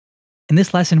In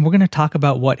this lesson, we're going to talk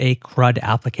about what a Crud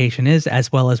application is,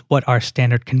 as well as what are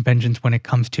standard conventions when it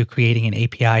comes to creating an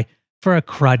API for a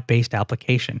Crud-based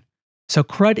application. So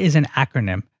Crud is an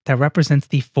acronym that represents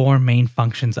the four main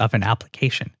functions of an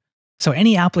application. So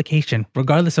any application,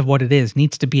 regardless of what it is,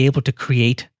 needs to be able to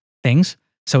create things.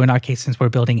 So in our case, since we're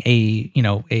building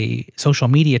a social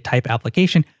media type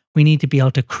application, we need to be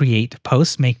able to create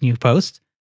posts, make new posts.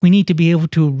 We need to be able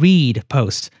to read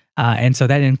posts. And so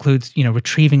that includes,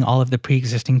 retrieving all of the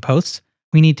pre-existing posts.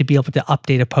 We need to be able to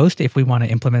update a post if we want to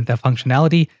implement that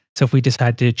functionality. So if we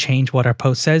decide to change what our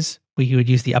post says, we would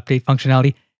use the update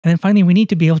functionality. And then finally, we need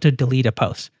to be able to delete a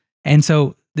post. And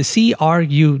so the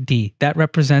CRUD, that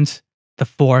represents the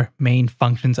four main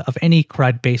functions of any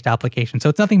CRUD-based application. So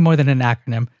it's nothing more than an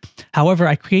acronym. However,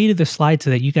 I created this slide so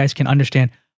that you guys can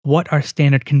understand what are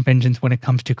standard conventions when it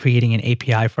comes to creating an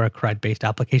API for a CRUD-based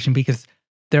application, because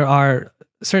there are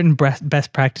certain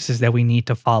best practices that we need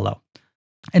to follow.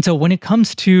 And so when it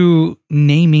comes to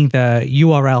naming the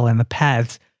URL and the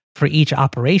paths for each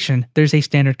operation, there's a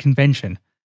standard convention.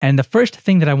 And the first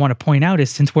thing that I want to point out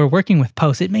is, since we're working with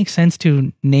posts, it makes sense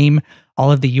to name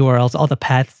all of the URLs, all the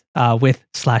paths with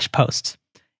 /posts.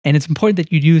 And it's important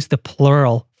that you use the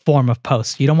plural form of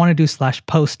posts. You don't want to do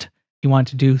 /post. You want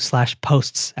to do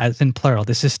 /posts as in plural.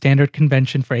 This is standard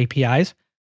convention for APIs.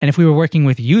 And if we were working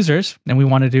with users and we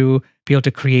wanted to be able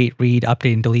to create, read,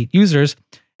 update, and delete users,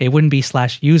 it wouldn't be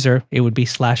 /user, it would be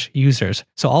 /users.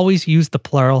 So always use the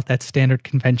plural, that's standard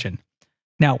convention.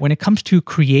 Now, when it comes to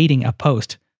creating a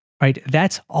post, right,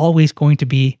 that's always going to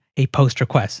be a post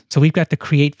request. So we've got the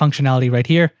create functionality right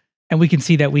here, and we can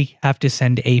see that we have to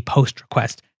send a post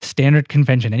request. Standard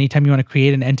convention. Anytime you want to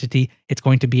create an entity, it's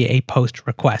going to be a post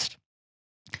request.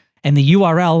 And the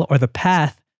URL or the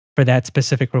path for that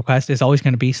specific request is always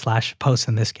going to be /post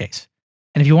in this case.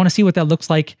 And if you want to see what that looks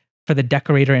like for the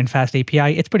decorator in Fast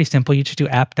API, it's pretty simple. You just do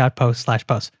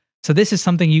app.post/post. So this is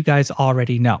something you guys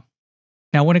already know.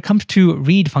 Now, when it comes to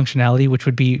read functionality, which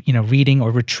would be, reading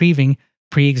or retrieving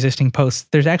pre-existing posts,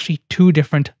 there's actually two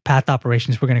different path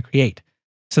operations we're going to create.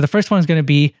 So the first one is going to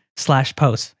be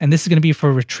 /post, and this is going to be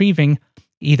for retrieving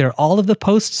either all of the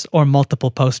posts or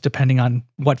multiple posts, depending on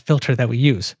what filter that we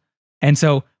use. And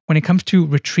so when it comes to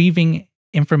retrieving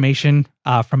information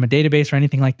from a database or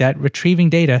anything like that, retrieving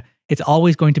data, it's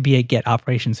always going to be a get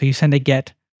operation. So you send a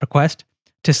get request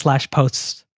to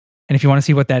 /posts. And if you want to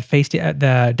see what that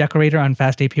the decorator on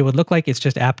Fast API would look like, it's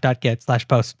just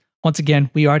app.get/posts. Once again,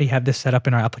 we already have this set up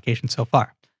in our application so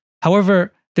far.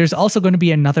 However, there's also going to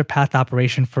be another path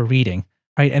operation for reading,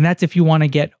 right? And that's if you want to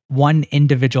get one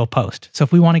individual post. So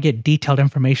if we want to get detailed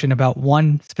information about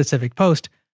one specific post,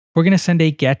 we're going to send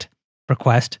a get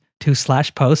request to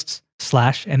 /posts/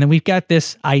 and then we've got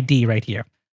this ID right here.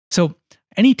 So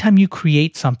anytime you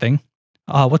create something,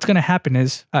 what's going to happen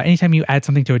is anytime you add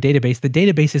something to a database, the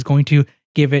database is going to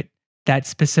give it that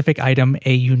specific item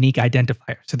a unique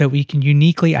identifier so that we can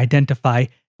uniquely identify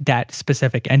that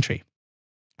specific entry.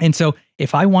 And so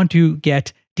if I want to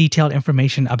get detailed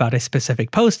information about a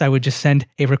specific post, I would just send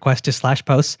a request to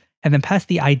 /posts and then pass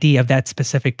the ID of that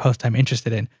specific post I'm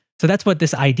interested in. So that's what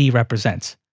this ID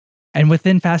represents. And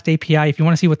within Fast API, if you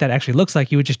want to see what that actually looks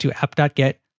like, you would just do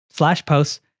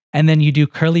app.get/posts, and then you do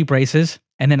curly braces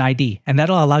and then ID. And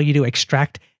that'll allow you to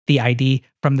extract the ID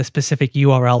from the specific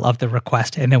URL of the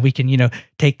request. And then we can,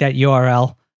 take that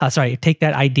take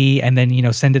that ID and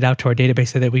then, send it out to our database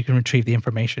so that we can retrieve the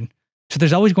information. So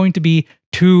there's always going to be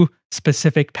two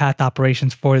specific path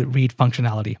operations for read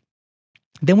functionality.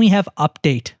 Then we have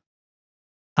update.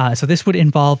 So this would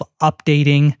involve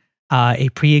updating a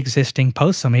pre-existing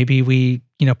post. So maybe we,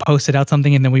 posted out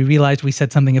something and then we realized we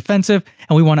said something offensive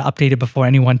and we want to update it before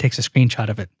anyone takes a screenshot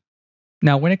of it.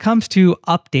 Now, when it comes to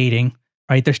updating,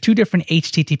 right, there's two different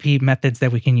HTTP methods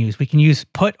that we can use. We can use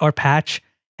put or patch,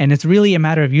 and it's really a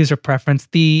matter of user preference.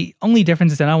 The only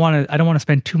difference is that I don't want to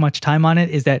spend too much time on it,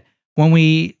 is that when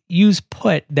we use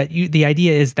put, the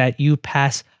idea is that you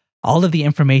pass all of the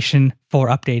information for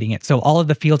updating it. So all of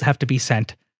the fields have to be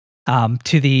sent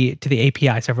to the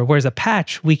API server. Whereas a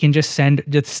patch, we can just send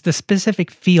just the specific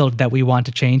field that we want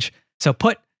to change. So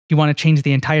put, you want to change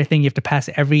the entire thing, you have to pass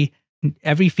every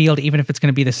field, even if it's going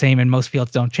to be the same, and most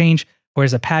fields don't change.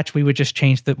 Whereas a patch, we would just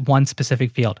change the one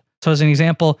specific field. So as an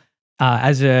example,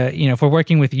 if we're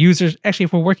working with users, actually,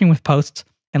 if we're working with posts,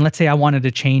 and let's say I wanted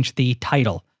to change the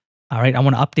title, all right, I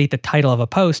want to update the title of a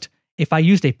post. If I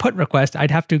used a put request,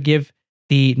 I'd have to give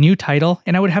the new title,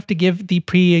 and I would have to give the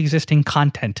pre-existing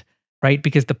content, right?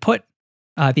 Because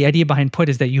the idea behind put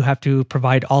is that you have to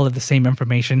provide all of the same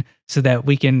information so that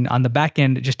we can, on the back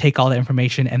end, just take all the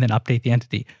information and then update the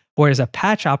entity. Whereas a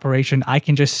patch operation, I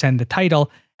can just send the title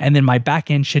and then my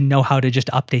backend should know how to just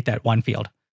update that one field.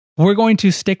 We're going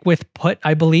to stick with put,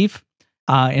 I believe,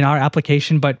 in our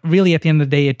application, but really at the end of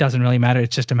the day, it doesn't really matter.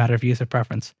 It's just a matter of user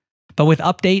preference. But with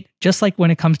update, just like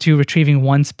when it comes to retrieving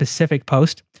one specific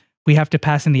post, we have to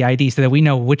pass in the ID so that we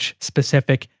know which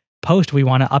specific post we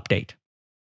want to update.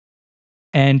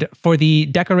 And for the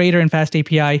decorator in Fast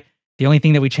API, the only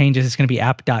thing that we change is it's going to be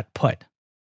app.put.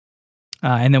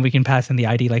 And then we can pass in the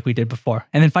ID like we did before.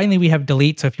 And then finally, we have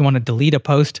delete. So if you want to delete a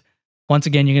post, once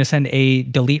again, you're going to send a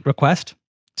delete request.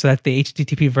 So that the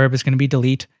HTTP verb is going to be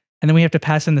delete. And then we have to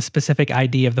pass in the specific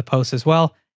ID of the post as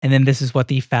well. And then this is what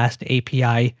the Fast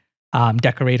API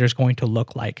decorator is going to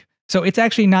look like. So it's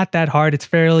actually not that hard. It's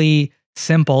fairly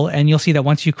simple. And you'll see that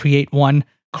once you create one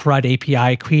Crud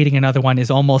API, creating another one is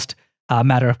almost a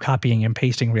matter of copying and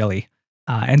pasting, really.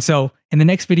 And so in the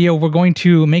next video, we're going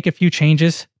to make a few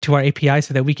changes to our API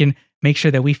so that we can make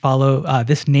sure that we follow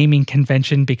this naming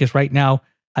convention, because right now,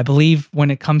 I believe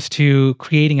when it comes to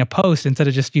creating a post, instead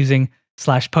of just using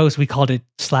 /post, we called it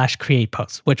 /create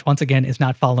post, which once again is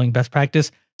not following best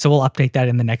practice. So we'll update that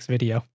in the next video.